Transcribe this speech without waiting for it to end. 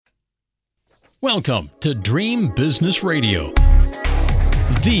Welcome to Dream Business Radio,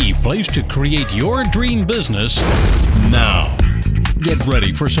 the place to create your dream business now. Get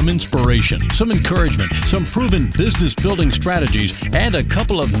ready for some inspiration, some encouragement, some proven business building strategies, and a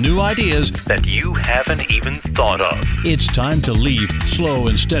couple of new ideas that you haven't even thought of. It's time to leave slow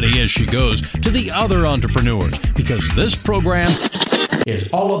and steady as she goes to the other entrepreneurs, because this program is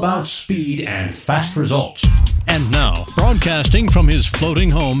all about speed and fast results. And now, broadcasting from his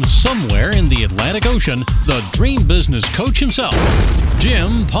floating home somewhere in the Atlantic Ocean, the Dream Business Coach himself,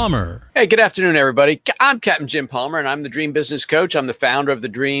 Jim Palmer. Hey, good afternoon, everybody. I'm Captain Jim Palmer, and I'm the Dream Business Coach. I'm the founder of the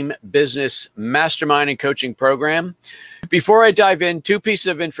Dream Business Mastermind and Coaching Program. Before I dive in, two pieces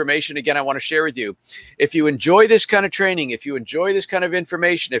of information, again, I want to share with you. If you enjoy this kind of training, if you enjoy this kind of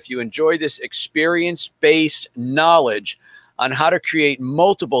information, if you enjoy this experience-based knowledge on how to create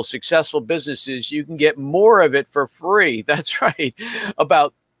multiple successful businesses, you can get more of it for free. That's right.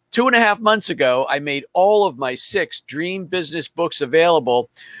 About 2.5 months ago, I made all of my 6 Dream Business books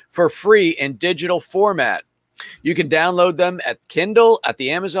available for free in digital format. You can download them at Kindle, at the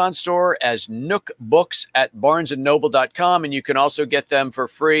Amazon store, as Nook Books at barnesandnoble.com, and you can also get them for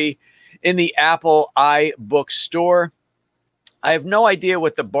free in the Apple iBook store. I have no idea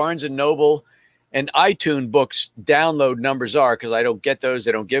what the Barnes & Noble and iTunes books download numbers are, because I don't get those.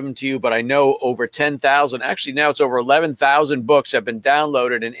 They don't give them to you, but I know over 10,000, actually now it's over 11,000 books have been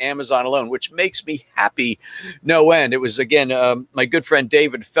downloaded in Amazon alone, which makes me happy no end. It was, again, my good friend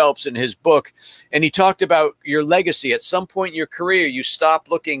David Phelps in his book, and he talked about your legacy. At some point in your career, you stop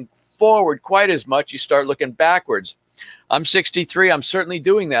looking forward quite as much. You start looking backwards. I'm 63. I'm certainly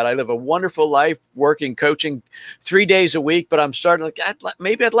doing that. I live a wonderful life, working, coaching 3 days a week, but I'm starting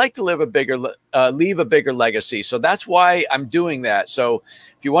maybe I'd like to leave a bigger legacy. So that's why I'm doing that. So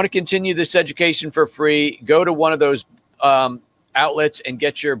if you want to continue this education for free, go to one of those outlets and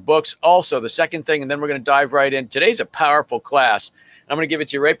get your books. Also, the second thing, and then we're going to dive right in. Today's a powerful class. I'm going to give it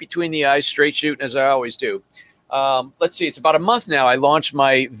to you right between the eyes, straight shooting, as I always do. Let's see, it's about a month now. I launched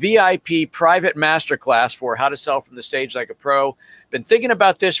my VIP private masterclass for how to sell from the stage like a pro. Been thinking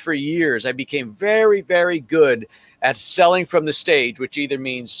about this for years. I became very, very good at selling from the stage, which either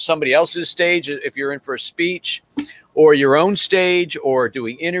means somebody else's stage if you're in for a speech, or your own stage, or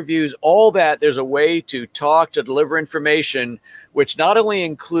doing interviews, all that. There's a way to talk, to deliver information, which not only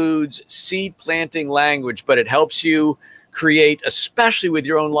includes seed planting language, but it helps you create, especially with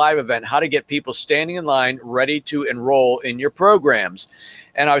your own live event, how to get people standing in line ready to enroll in your programs.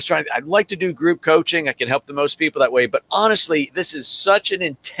 And I'd like to do group coaching. I can help the most people that way. But honestly, this is such an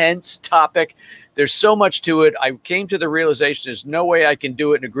intense topic. There's so much to it. I came to the realization there's no way I can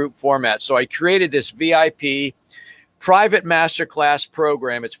do it in a group format. So I created this VIP private masterclass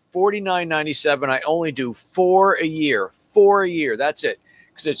program. It's $49.97. I only do 4 a year. 4 a year. That's it.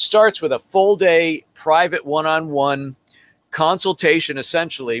 Because it starts with a full day private one-on-one consultation,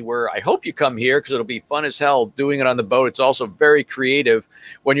 essentially, where I hope you come here because it'll be fun as hell doing it on the boat. It's also very creative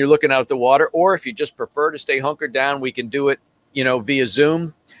when you're looking out at the water, or if you just prefer to stay hunkered down, we can do it, via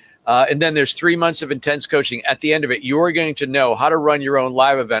Zoom. And then there's 3 months of intense coaching. At the end of it, you're going to know how to run your own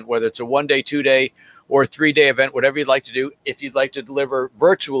live event, whether it's a 1-day, 2-day, or a 3-day event, whatever you'd like to do. If you'd like to deliver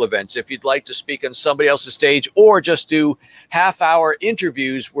virtual events, if you'd like to speak on somebody else's stage, or just do half-hour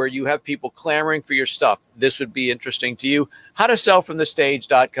interviews where you have people clamoring for your stuff, this would be interesting to you.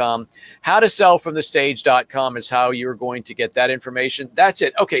 HowToSellFromTheStage.com. HowToSellFromTheStage.com is how you're going to get that information. That's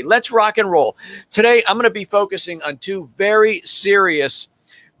it. Okay, let's rock and roll. Today, I'm going to be focusing on 2 very serious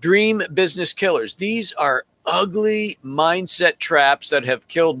dream business killers. These are ugly mindset traps that have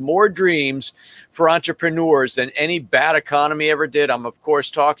killed more dreams for entrepreneurs than any bad economy ever did. I'm, of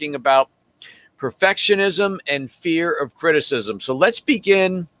course, talking about perfectionism and fear of criticism. So let's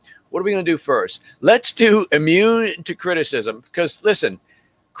begin. What are we going to do first? Let's do immune to criticism, because listen,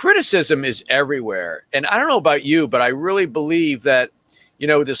 criticism is everywhere. And I don't know about you, but I really believe that,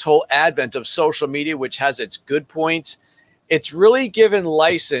 this whole advent of social media, which has its good points, it's really given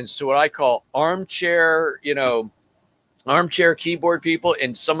license to what I call armchair keyboard people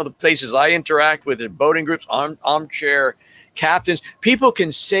in some of the places I interact with in boating groups, armchair captains. People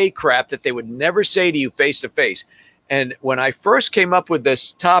can say crap that they would never say to you face to face. And when I first came up with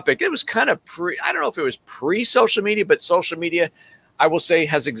this topic, it was kind of I don't know if it was pre-social media, but social media, I will say,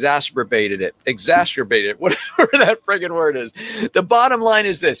 has exacerbated it, whatever that friggin' word is. The bottom line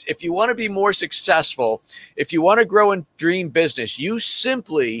is this: if you want to be more successful, if you want to grow in dream business, you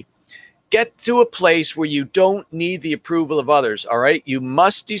simply get to a place where you don't need the approval of others, all right? You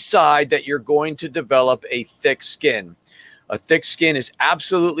must decide that you're going to develop a thick skin. A thick skin is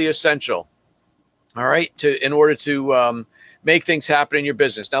absolutely essential, all right, in order to make things happen in your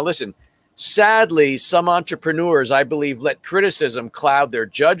business. Now, listen, Sadly, some entrepreneurs, I believe, let criticism cloud their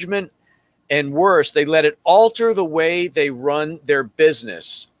judgment, and worse, they let it alter the way they run their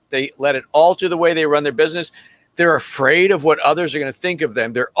business. They let it alter the way they run their business. They're afraid of what others are going to think of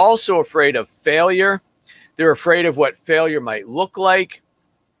them. They're also afraid of failure. They're afraid of what failure might look like.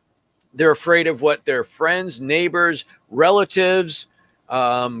 They're afraid of what their friends, neighbors, relatives,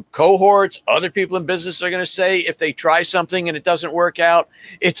 cohorts, other people in business are going to say if they try something and it doesn't work out.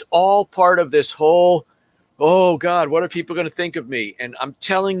 It's all part of this whole, oh God, what are people going to think of me? And I'm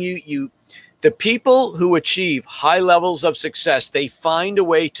telling you, the people who achieve high levels of success, they find a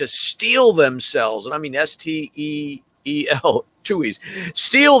way to steel themselves. And I mean, S-T-E-E-L, two E's,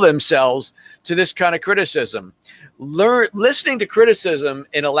 steel themselves to this kind of criticism. Listening to criticism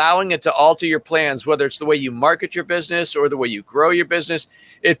and allowing it to alter your plans, whether it's the way you market your business or the way you grow your business,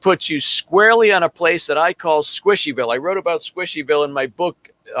 it puts you squarely on a place that I call Squishyville. I wrote about Squishyville in my book,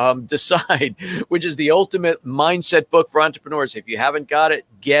 Decide, which is the ultimate mindset book for entrepreneurs. If you haven't got it,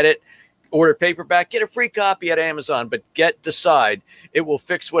 get it. Order paperback, get a free copy at Amazon, but get Decide. It will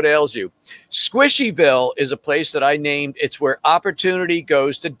fix what ails you. Squishyville is a place that I named. It's where opportunity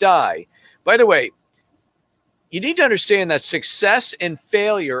goes to die. By the way, you need to understand that success and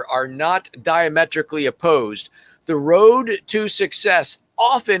failure are not diametrically opposed. The road to success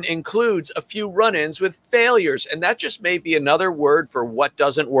often includes a few run-ins with failures, and that just may be another word for what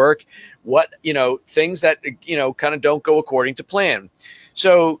doesn't work, things that, kind of don't go according to plan.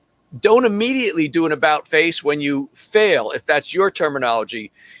 So don't immediately do an about face when you fail, if that's your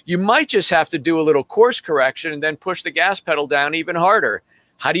terminology. You might just have to do a little course correction and then push the gas pedal down even harder.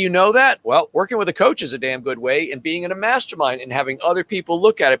 How do you know that? Well, working with a coach is a damn good way, and being in a mastermind and having other people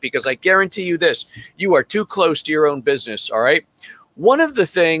look at it, because I guarantee you this, you are too close to your own business, all right? One of the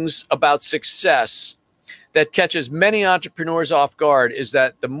things about success that catches many entrepreneurs off guard is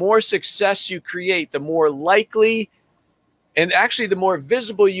that the more success you create, the more likely, and actually the more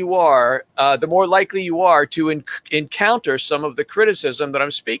visible you are, the more likely you are to encounter some of the criticism that I'm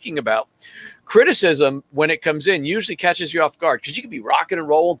speaking about. Criticism, when it comes in, usually catches you off guard because you can be rocking and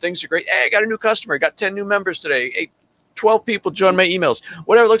rolling. Things are great. Hey, I got a new customer. I got 10 new members today. Hey, 12 people joined my emails,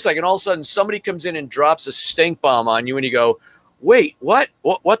 whatever it looks like. And all of a sudden somebody comes in and drops a stink bomb on you and you go, wait, what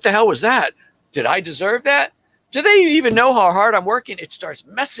the hell was that? Did I deserve that? Do they even know how hard I'm working? It starts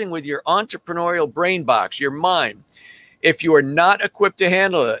messing with your entrepreneurial brain box, your mind. If you are not equipped to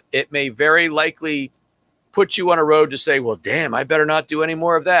handle it, it may very likely put you on a road to say, well, damn, I better not do any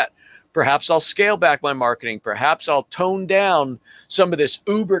more of that. Perhaps I'll scale back my marketing. Perhaps I'll tone down some of this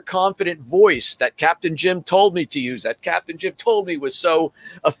uber confident voice that Captain Jim told me to use, that Captain Jim told me was so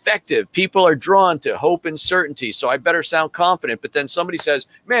effective. People are drawn to hope and certainty, so I better sound confident. But then somebody says,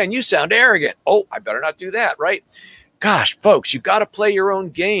 man, you sound arrogant. Oh, I better not do that, right? Gosh, folks, you got to play your own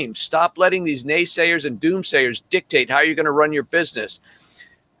game. Stop letting these naysayers and doomsayers dictate how you're going to run your business.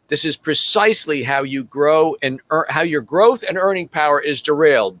 This is precisely how you grow and how your growth and earning power is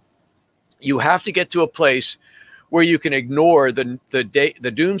derailed. You have to get to a place where you can ignore the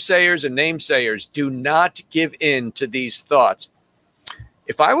doomsayers and namesayers. Do not give in to these thoughts.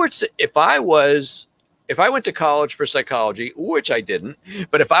 If I went to college for psychology, which I didn't,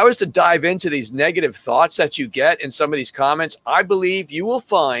 but if I was to dive into these negative thoughts that you get in some of these comments, I believe you will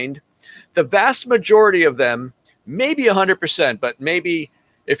find the vast majority of them, maybe 100%, but maybe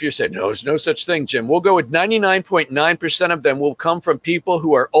if you're saying, no, there's no such thing, Jim, we'll go with 99.9% of them will come from people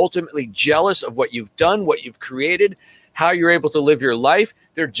who are ultimately jealous of what you've done, what you've created, how you're able to live your life.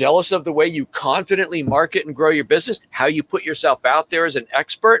 They're jealous of the way you confidently market and grow your business, how you put yourself out there as an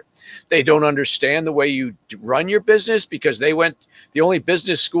expert. They don't understand the way you run your business because the only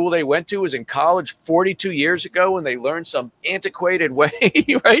business school they went to was in college 42 years ago and they learned some antiquated way,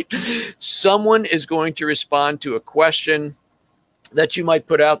 right? Someone is going to respond to a question that you might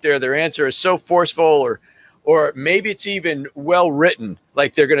put out there. Their answer is so forceful or maybe it's even well written,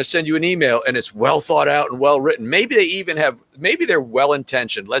 like they're going to send you an email and it's well thought out and well written. Maybe they're well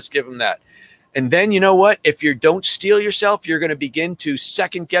intentioned. Let's give them that. And then you know what? If you don't steel yourself, you're going to begin to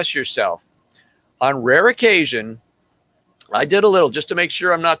second guess yourself. On rare occasion, I did a little just to make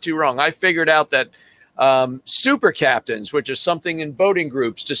sure I'm not too wrong. I figured out that super captains, which is something in boating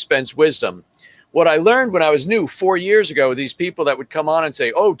groups, dispense wisdom. What I learned when I was new 4 years ago, these people that would come on and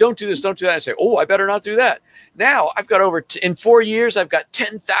say, oh, don't do this, don't do that. I say, oh, I better not do that. Now I've got in 4 years, I've got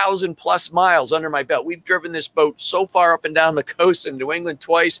 10,000 plus miles under my belt. We've driven this boat so far up and down the coast in New England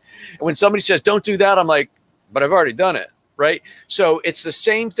twice. And when somebody says, don't do that, I'm like, but I've already done it. Right. So it's the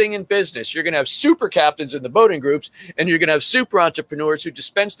same thing in business. You're going to have super captains in the boating groups and you're going to have super entrepreneurs who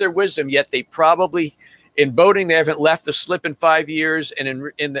dispense their wisdom, yet they probably In boating, they haven't left the slip in 5 years.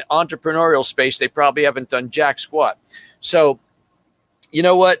 And in the entrepreneurial space, they probably haven't done jack squat. So, you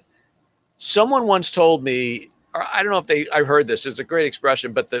know what? Someone once told me, or I don't know if I've heard this, it's a great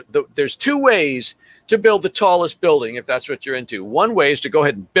expression, but there's two ways to build the tallest building, if that's what you're into. One way is to go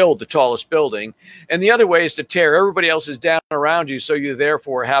ahead and build the tallest building, and the other way is to tear everybody else's down around you so you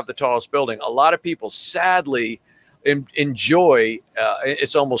therefore have the tallest building. A lot of people sadly enjoy,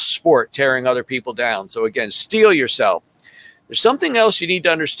 it's almost sport, tearing other people down. So again, steel yourself. There's something else you need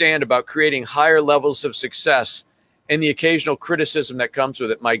to understand about creating higher levels of success and the occasional criticism that comes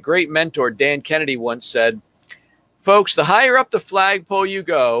with it. My great mentor, Dan Kennedy, once said, folks, the higher up the flagpole you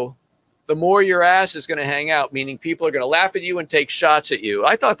go, the more your ass is going to hang out, meaning people are going to laugh at you and take shots at you.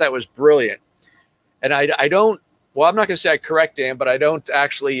 I thought that was brilliant. And I don't, well, I'm not going to say I correct Dan, but I don't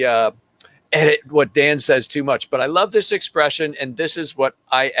actually edit what Dan says too much. But I love this expression, and this is what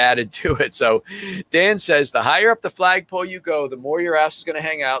I added to it. So Dan says, the higher up the flagpole you go, the more your ass is going to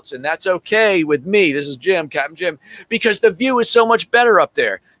hang out. And that's okay with me. This is Jim, Captain Jim, because the view is so much better up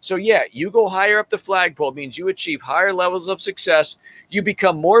there. So yeah, you go higher up the flagpole means you achieve higher levels of success. You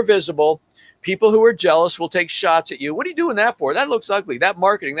become more visible. People who are jealous will take shots at you. What are you doing that for? That looks ugly. That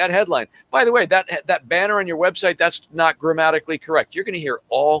marketing, that headline. By the way, that banner on your website, that's not grammatically correct. You're going to hear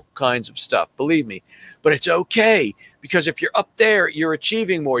all kinds of stuff, believe me. But it's okay, because if you're up there, you're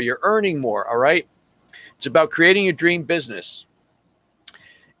achieving more, you're earning more, all right? It's about creating your dream business.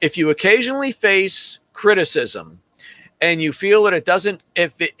 If you occasionally face criticism, and you feel that it doesn't,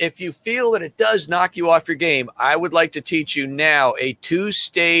 if you feel that it does knock you off your game, I would like to teach you now a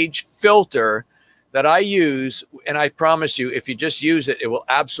 2-stage filter that I use. And I promise you, if you just use it, it will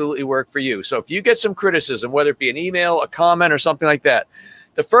absolutely work for you. So if you get some criticism, whether it be an email, a comment, or something like that,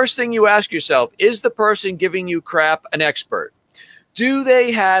 the first thing you ask yourself, is the person giving you crap an expert? Do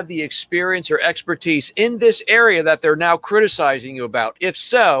they have the experience or expertise in this area that they're now criticizing you about? If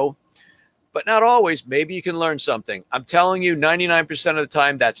so, but not always, maybe you can learn something. I'm telling you, 99% of the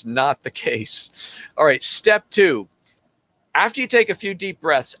time, that's not the case. All right, step 2. After you take a few deep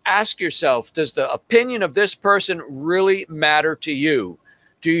breaths, ask yourself, does the opinion of this person really matter to you?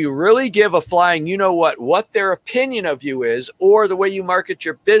 Do you really give a flying what their opinion of you is, or the way you market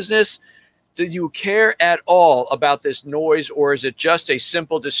your business? Do you care at all about this noise, or is it just a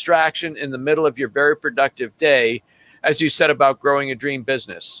simple distraction in the middle of your very productive day as you set about growing a dream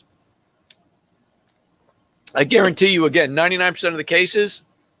business? I guarantee you, again, 99% of the cases,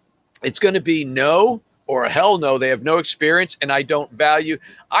 it's going to be no or a hell no. They have no experience, and I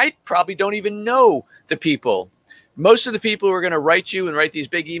probably don't even know the people. Most of the people who are going to write you and write these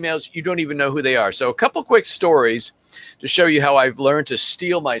big emails, you don't even know who they are. So a couple quick stories to show you how I've learned to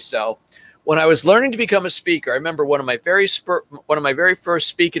steel myself. When I was learning to become a speaker, I remember one of my very first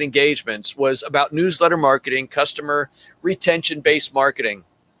speaking engagements was about newsletter marketing, customer retention-based marketing.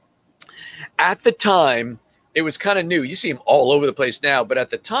 At the time, it was kind of new. You see them all over the place now, but at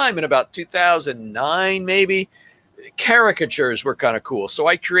the time, in about 2009, maybe, caricatures were kind of cool. So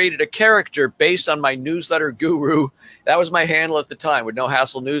I created a character based on my newsletter guru. That was my handle at the time, with No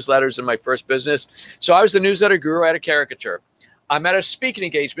Hassle Newsletters in my first business. So I was the newsletter guru. I had a caricature. I'm at a speaking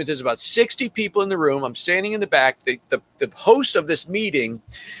engagement. There's about 60 people in the room. I'm standing in the back. The host of this meeting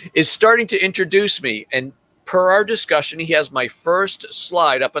is starting to introduce me. And per our discussion, he has my first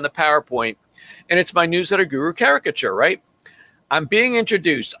slide up on the PowerPoint. And it's my newsletter guru caricature, right? I'm being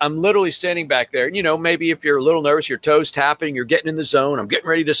introduced. I'm literally standing back there. Maybe if you're a little nervous, your toes tapping, you're getting in the zone. I'm getting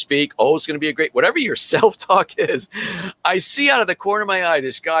ready to speak. Oh, it's going to be a great, whatever your self-talk is. I see out of the corner of my eye,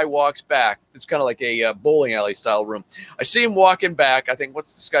 this guy walks back. It's kind of like a bowling alley style room. I see him walking back. I think,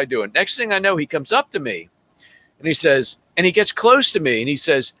 what's this guy doing? Next thing I know, he comes up to me and he says, and he gets close to me and he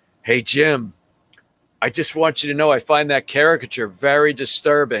says, "Hey, Jim, I just want you to know I find that caricature very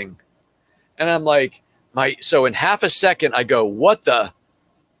disturbing." And I'm like, so in half a second, I go, "What the,"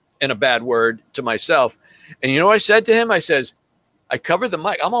 in a bad word, to myself. And you know what I said to him? I says, I covered the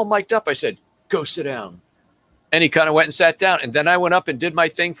mic. I'm all mic'd up. I said, "Go sit down." And he kind of went and sat down. And then I went up and did my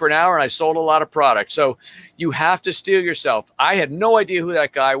thing for an hour, and I sold a lot of product. So you have to steel yourself. I had no idea who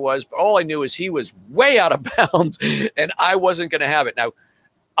that guy was, but all I knew is he was way out of bounds, and I wasn't going to have it. Now,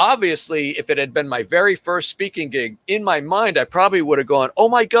 obviously, if it had been my very first speaking gig, in my mind, I probably would have gone, "Oh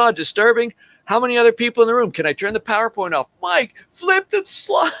my God, disturbing. How many other people in the room? Can I turn the PowerPoint off? Mike, flip the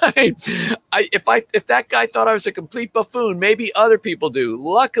slide." If that guy thought I was a complete buffoon, maybe other people do.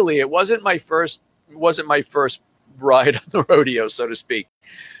 Luckily, it wasn't my first ride on the rodeo, so to speak.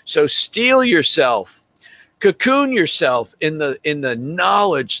 So steel yourself. Cocoon yourself in the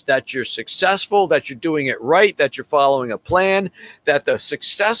knowledge that you're successful, that you're doing it right, that you're following a plan, that the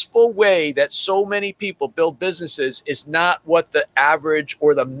successful way that so many people build businesses is not what the average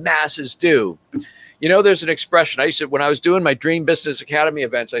or the masses do. You know, there's an expression I used to, when I was doing my Dream Business Academy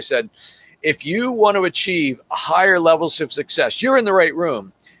events, I said, if you want to achieve higher levels of success, you're in the right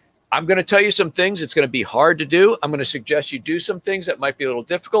room. I'm going to tell you some things. It's going to be hard to do. I'm going to suggest you do some things that might be a little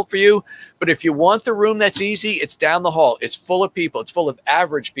difficult for you. But if you want the room that's easy, it's down the hall. It's full of people. It's full of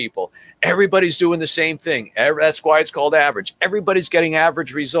average people. Everybody's doing the same thing. That's why it's called average. Everybody's getting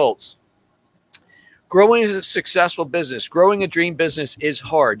average results. Growing a successful business, growing a dream business is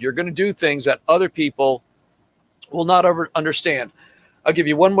hard. You're going to do things that other people will not ever understand. I'll give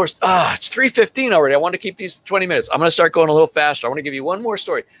you one more. It's 3:15 already. I want to keep these 20 minutes. I'm going to start going a little faster. I want to give you one more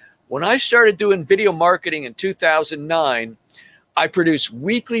story. When I started doing video marketing in 2009, I produced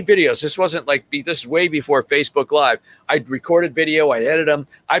weekly videos. This wasn't like, this is way before Facebook Live. I'd recorded video, I'd edit them.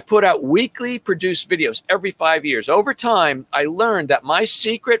 I put out weekly produced videos every 5 years. Over time, I learned that my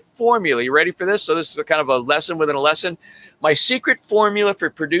secret formula, you ready for this? So this is a kind of a lesson within a lesson. My secret formula for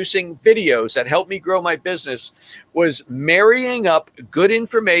producing videos that helped me grow my business was marrying up good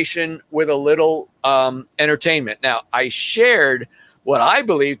information with a little entertainment. Now, I shared what I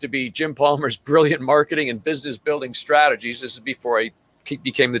believe to be Jim Palmer's brilliant marketing and business building strategies. This is before I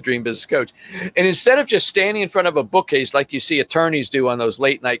became the Dream Business Coach. And instead of just standing in front of a bookcase like you see attorneys do on those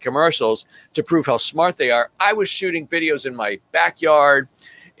late night commercials to prove how smart they are, I was shooting videos in my backyard,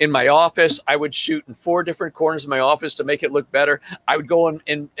 in my office. I would shoot in 4 different corners of my office to make it look better. I would go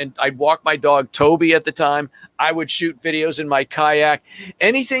and I'd walk my dog, Toby, at the time. I would shoot videos in my kayak,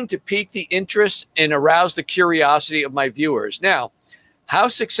 anything to pique the interest and arouse the curiosity of my viewers. Now, how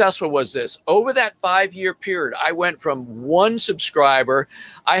successful was this? Over that 5-year period, I went from 1 subscriber.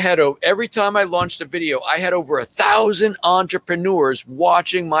 I had, every time I launched a video, I had over 1,000 entrepreneurs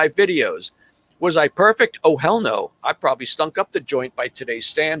watching my videos. Was I perfect? Oh, hell no. I probably stunk up the joint by today's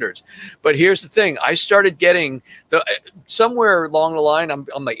standards. But here's the thing. I started getting somewhere along the line, I'm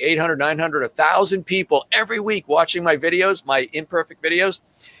like 800, 900, 1,000 people every week watching my videos, my imperfect videos.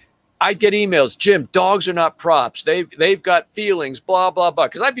 I'd get emails, Jim, dogs are not props. They've got feelings, blah, blah, blah.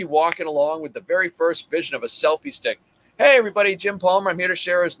 Because I'd be walking along with the very first vision of a selfie stick. Hey, everybody, Jim Palmer. I'm here to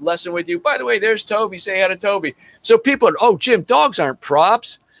share a lesson with you. By the way, there's Toby. Say hi to Toby. So people are, oh, Jim, dogs aren't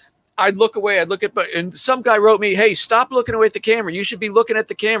props. I'd look away. I'd look at, and some guy wrote me, hey, stop looking away at the camera. You should be looking at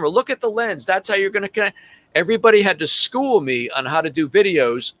the camera. Look at the lens. That's how you're going to connect. Everybody had to school me on how to do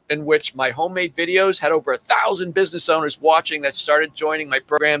videos, in which my homemade videos had over 1,000 business owners watching that started joining my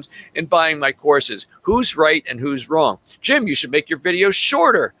programs and buying my courses. Who's right and who's wrong? Jim, you should make your videos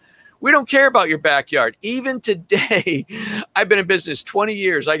shorter. We don't care about your backyard. Even today, I've been in business 20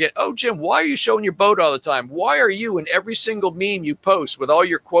 years. I get, oh, Jim, why are you showing your boat all the time? Why are you in every single meme you post with all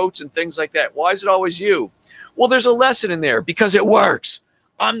your quotes and things like that? Why is it always you? Well, there's a lesson in there because it works.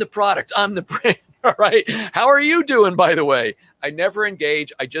 I'm the product. I'm the brand. All right. How are you doing, by the way? I never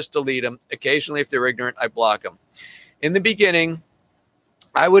engage. I just delete them. Occasionally, if they're ignorant, I block them. In the beginning,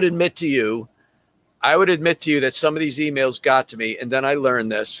 I would admit to you that some of these emails got to me. And then I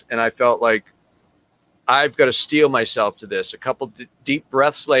learned this, and I felt like I've got to steel myself to this. A couple deep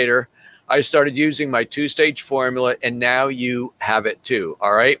breaths later, I started using my 2-stage formula, and now you have it too.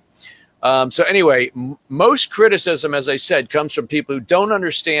 All right. So anyway, most criticism, as I said, comes from people who don't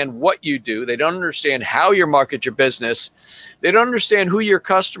understand what you do. They don't understand how you market your business. They don't understand who your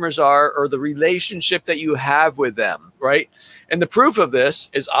customers are or the relationship that you have with them, right? And the proof of this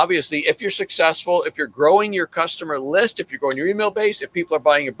is obviously if you're successful, if you're growing your customer list, if you're growing your email base, if people are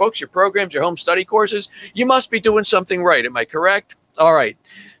buying your books, your programs, your home study courses, you must be doing something right. Am I correct? All right.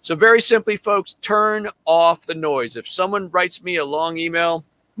 So very simply, folks, turn off the noise. If someone writes me a long email,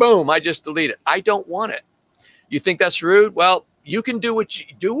 boom, I just delete it. I don't want it. You think that's rude? Well, you can do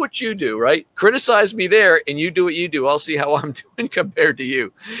what you do, right? Criticize me there and you do what you do. I'll see how I'm doing compared to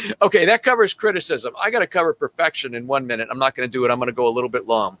you. Okay, that covers criticism. I got to cover perfection in 1 minute. I'm not going to do it. I'm going to go a little bit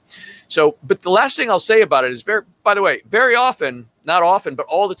long. So, but the last thing I'll say about it is by the way, very often, not often, but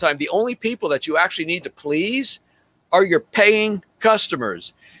all the time, the only people that you actually need to please are your paying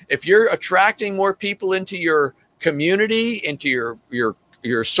customers. If you're attracting more people into your community, into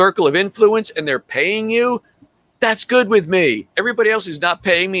your circle of influence, and they're paying you, that's good with me. Everybody else who's not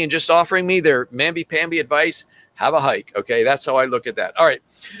paying me and just offering me their mamby-pamby advice, have a hike. Okay, that's how I look at that. All right,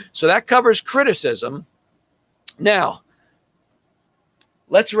 so that covers criticism. Now,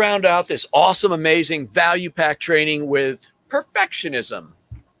 let's round out this awesome, amazing, value-packed training with perfectionism.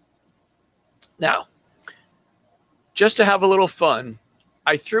 Now, just to have a little fun,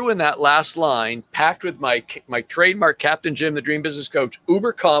 I threw in that last line, packed with my trademark Captain Jim, the Dream Business Coach,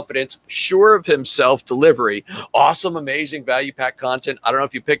 uber confidence, sure of himself delivery, awesome, amazing, value packed content. I don't know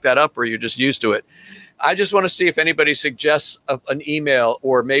if you picked that up or you're just used to it. I just want to see if anybody suggests an email,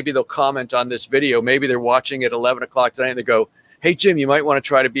 or maybe they'll comment on this video. Maybe they're watching at 11 o'clock tonight and they go, hey, Jim, you might want to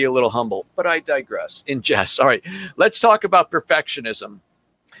try to be a little humble. But I digress, in jest. All right, let's talk about perfectionism.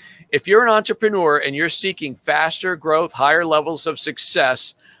 If you're an entrepreneur and you're seeking faster growth, higher levels of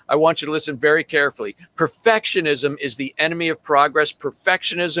success, I want you to listen very carefully. Perfectionism is the enemy of progress.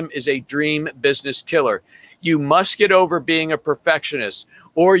 Perfectionism is a dream business killer. You must get over being a perfectionist,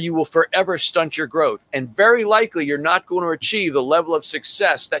 or you will forever stunt your growth. And very likely, you're not going to achieve the level of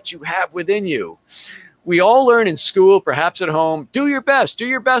success that you have within you. We all learn in school, perhaps at home, do your best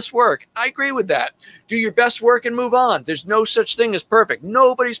work. I agree with that. Do your best work and move on. There's no such thing as perfect.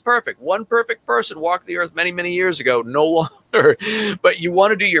 Nobody's perfect. One perfect person walked the earth many, many years ago, no longer. But you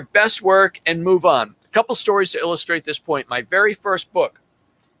want to do your best work and move on. A couple stories to illustrate this point. My very first book,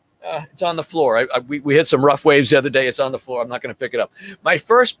 it's on the floor. We hit some rough waves the other day. It's on the floor. I'm not going to pick it up. My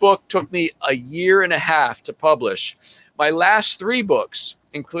first book took me a year and a half to publish. My last 3 books,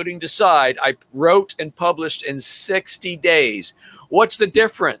 including Decide, I wrote and published in 60 days. What's the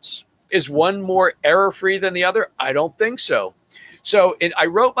difference? Is one more error-free than the other? I don't think so. I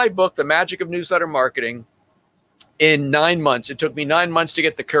wrote my book, The Magic of Newsletter Marketing, in 9 months. It took me 9 months to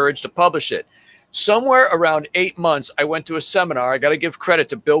get the courage to publish it. Somewhere around 8 months, I went to a seminar. I got to give credit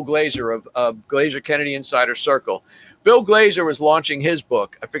to Bill Glazer of Glazer Kennedy Insider Circle. Bill Glazer was launching his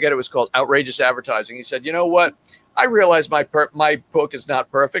book. I forget it was called Outrageous Advertising. He said, you know what? I realize my book is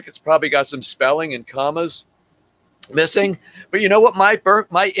not perfect. It's probably got some spelling and commas missing. But you know what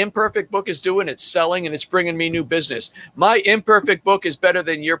my imperfect book is doing? It's selling and it's bringing me new business. My imperfect book is better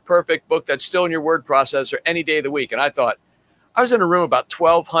than your perfect book that's still in your word processor any day of the week. And I thought, I was in a room about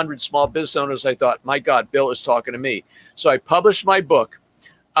 1,200 small business owners. I thought, my God, Bill is talking to me. So I published my book.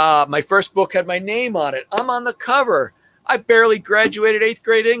 My first book had my name on it. I'm on the cover. I barely graduated 8th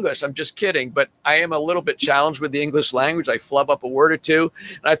grade English. I'm just kidding, but I am a little bit challenged with the English language. I flub up a word or two.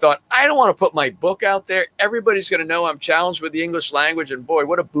 And I thought, I don't want to put my book out there. Everybody's going to know I'm challenged with the English language, and boy,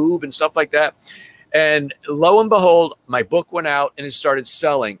 what a boob and stuff like that. And lo and behold, my book went out and it started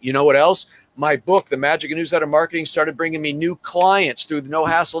selling. You know what else? My book, The Magic of Newsletter Marketing, started bringing me new clients through the No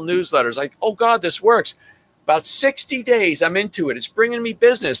Hassle newsletters. Like, oh God, this works. About 60 days, I'm into it. It's bringing me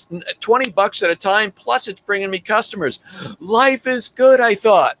business, $20 at a time, plus it's bringing me customers. Life is good, I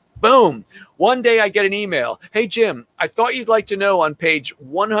thought. Boom. One day I get an email. Hey, Jim, I thought you'd like to know on page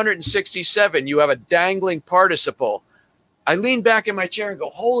 167, you have a dangling participle. I lean back in my chair and go,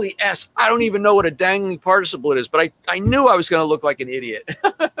 holy S, I don't even know what a dangling participle it is, but I knew I was going to look like an idiot.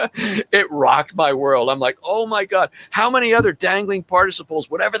 It rocked my world. I'm like, oh my God, how many other dangling participles,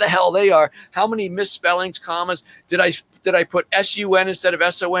 whatever the hell they are, how many misspellings, commas, did I put S-U-N instead of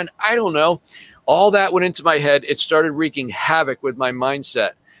S-O-N? I don't know. All that went into my head. It started wreaking havoc with my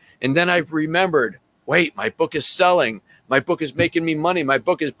mindset. And then I've remembered, wait, my book is selling. My book is making me money. My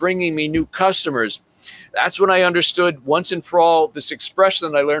book is bringing me new customers. That's when I understood once and for all this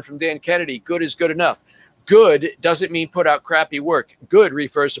expression that I learned from Dan Kennedy, good is good enough. Good doesn't mean put out crappy work. Good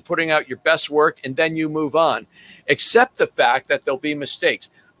refers to putting out your best work and then you move on. Accept the fact that there'll be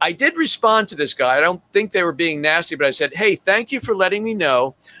mistakes. I did respond to this guy. I don't think they were being nasty, but I said, hey, thank you for letting me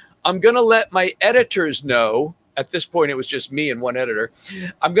know. I'm going to let my editors know. At this point, it was just me and one editor.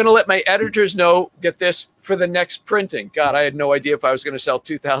 I'm going to let my editors know, get this, for the next printing. God, I had no idea if I was going to sell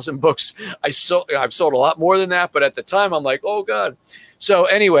 2,000 books. I've sold a lot more than that, but at the time, I'm like, oh, God. So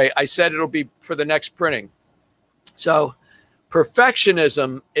anyway, I said it'll be for the next printing. So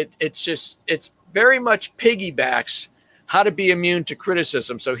perfectionism, it's very much piggybacks how to be immune to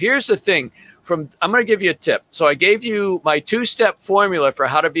criticism. So here's the thing. I'm going to give you a tip. So I gave you my 2-step formula for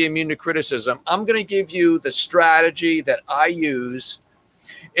how to be immune to criticism. I'm going to give you the strategy that I use.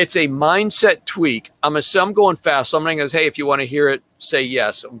 It's a mindset tweak. I'm going fast. So I'm going to say, hey, if you want to hear it, say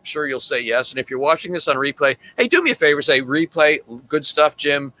yes. I'm sure you'll say yes. And if you're watching this on replay, hey, do me a favor, say replay, good stuff,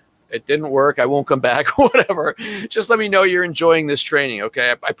 Jim. It didn't work. I won't come back, whatever. Just let me know you're enjoying this training.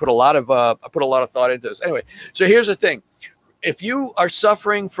 Okay. I put a lot of thought into this. Anyway, so here's the thing. If you are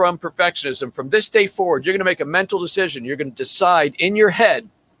suffering from perfectionism, from this day forward, you're going to make a mental decision. You're going to decide in your head.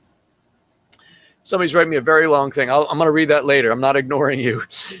 Somebody's writing me a very long thing. I'm going to read that later. I'm not ignoring you.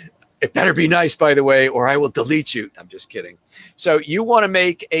 It better be nice, by the way, or I will delete you. I'm just kidding. So you want to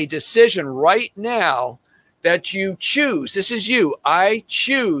make a decision right now that you choose. This is you. I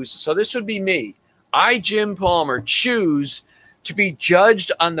choose. So this would be me. I, Jim Palmer, choose to be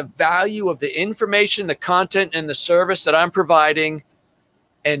judged on the value of the information, the content, and the service that I'm providing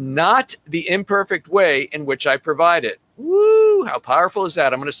and not the imperfect way in which I provide it. Woo! How powerful is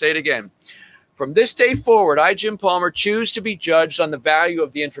that? I'm going to say it again. From this day forward, I, Jim Palmer, choose to be judged on the value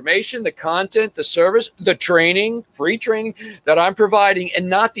of the information, the content, the service, the training, free training that I'm providing, and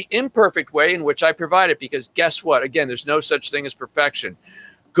not the imperfect way in which I provide it. Because guess what? Again, there's no such thing as perfection.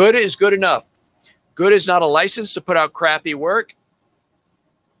 Good is good enough. Good is not a license to put out crappy work.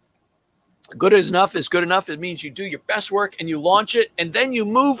 Good enough is good enough. It means you do your best work and you launch it, and then you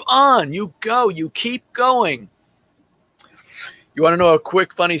move on. You go. You keep going. You want to know a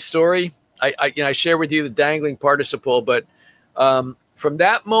quick, funny story? I share with you the dangling participle, but from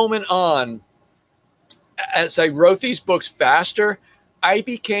that moment on, as I wrote these books faster, I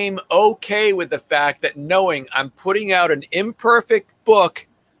became okay with the fact that knowing I'm putting out an imperfect book,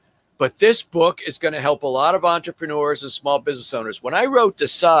 but this book is going to help a lot of entrepreneurs and small business owners. When I wrote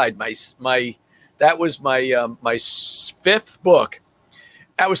Decide, that was my fifth book.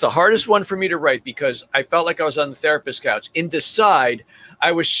 That was the hardest one for me to write because I felt like I was on the therapist couch. In Decide,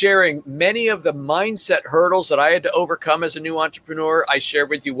 I was sharing many of the mindset hurdles that I had to overcome as a new entrepreneur. I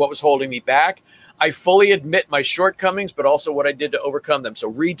shared with you what was holding me back. I fully admit my shortcomings, but also what I did to overcome them. So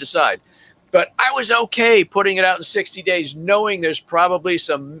read Decide. But I was okay putting it out in 60 days, knowing there's probably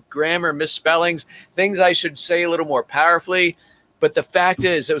some grammar misspellings, things I should say a little more powerfully. But the fact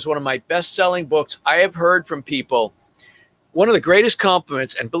is, it was one of my best-selling books. I have heard from people. One of the greatest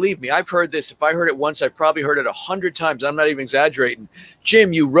compliments, and believe me, I've heard this. If I heard it once, I've probably heard it 100 times. I'm not even exaggerating.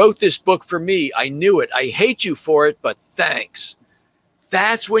 Jim, you wrote this book for me. I knew it. I hate you for it, but thanks.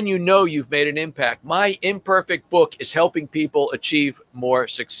 That's when you know you've made an impact. My imperfect book is helping people achieve more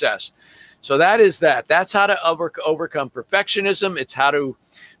success. So that is that. That's how to overcome perfectionism. It's how to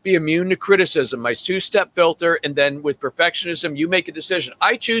be immune to criticism, my two-step filter. And then with perfectionism, you make a decision.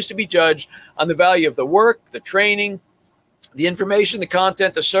 I choose to be judged on the value of the work, the training, the information, the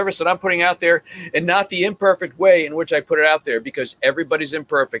content, the service that I'm putting out there, and not the imperfect way in which I put it out there, because everybody's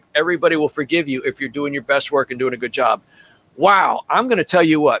imperfect. Everybody will forgive you if you're doing your best work and doing a good job. Wow. I'm going to tell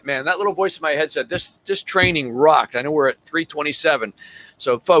you what, man, that little voice in my head said this training rocked. I know we're at 327.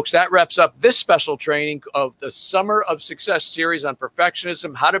 So folks, that wraps up this special training of the Summer of Success series on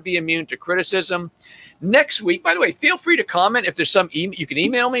perfectionism, how to be immune to criticism. Next week, by the way, feel free to comment. If there's some, you can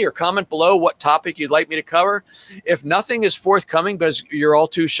email me or comment below what topic you'd like me to cover. If nothing is forthcoming because you're all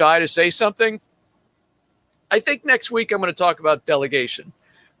too shy to say something, I think next week I'm going to talk about delegation.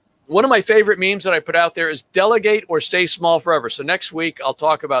 One of my favorite memes that I put out there is delegate or stay small forever. So next week I'll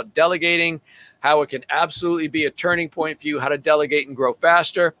talk about delegating, how it can absolutely be a turning point for you, how to delegate and grow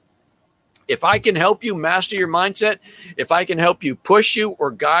faster. If I can help you master your mindset, if I can help you push you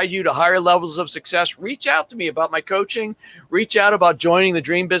or guide you to higher levels of success, reach out to me about my coaching. Reach out about joining the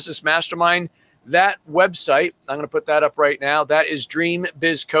Dream Business Mastermind. That website, I'm going to put that up right now. That is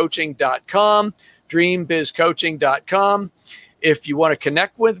dreambizcoaching.com, dreambizcoaching.com. If you want to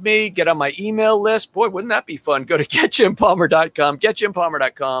connect with me, get on my email list. Boy, wouldn't that be fun? Go to getjimpalmer.com,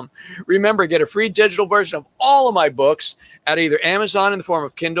 getjimpalmer.com. Remember, get a free digital version of all of my books at either Amazon in the form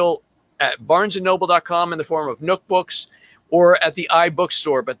of Kindle, at barnesandnoble.com in the form of Nook Books, or at the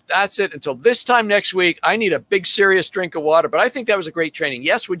iBookstore. But that's it. Until this time next week, I need a big, serious drink of water. But I think that was a great training.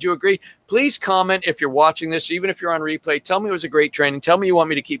 Yes, would you agree? Please comment if you're watching this, even if you're on replay. Tell me it was a great training. Tell me you want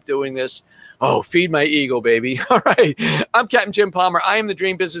me to keep doing this. Oh, feed my ego, baby. All right. I'm Captain Jim Palmer. I am the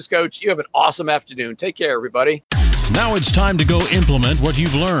Dream Business Coach. You have an awesome afternoon. Take care, everybody. Now it's time to go implement what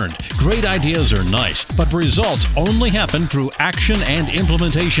you've learned. Great ideas are nice, but results only happen through action and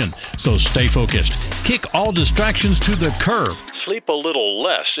implementation. So stay focused. Kick all distractions to the curb. Sleep a little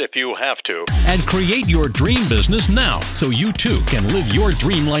less if you have to. And create your dream business now so you too can live your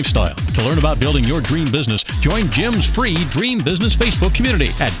dream lifestyle. To learn about building your dream business, join Jim's free Dream Business Facebook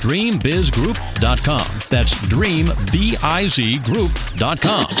community at dreambizgroup.com. That's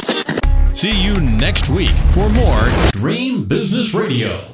dreambizgroup.com. See you next week for more Dream Business Radio.